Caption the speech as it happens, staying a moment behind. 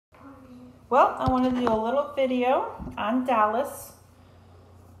Well, I wanted to do a little video on Dallas.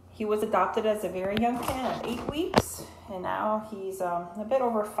 He was adopted as a very young kid at 8 weeks, and now he's a bit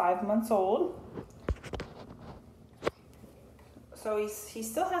over 5 months old. So he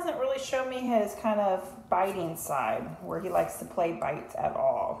still hasn't really shown me his kind of biting side, where he likes to play bites at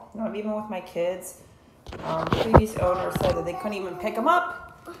all. You know, even with my kids, previous owners said that they couldn't even pick him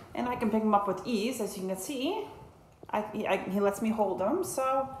up, and I can pick him up with ease, as you can see. He lets me hold him,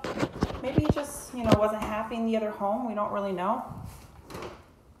 so maybe he just, you know, wasn't happy in the other home. We don't really know.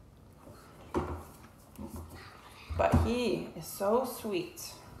 But he is so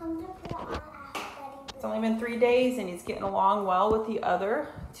sweet. It's only been 3 days and he's getting along well with the other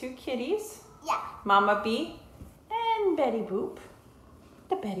 2 kitties. Yeah. Mama Bee and Betty Boop.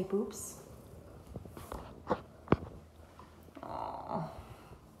 The Betty Boops. Aww.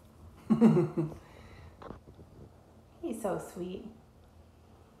 He's so sweet.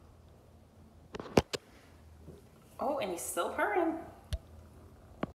 Oh, and he's still purring.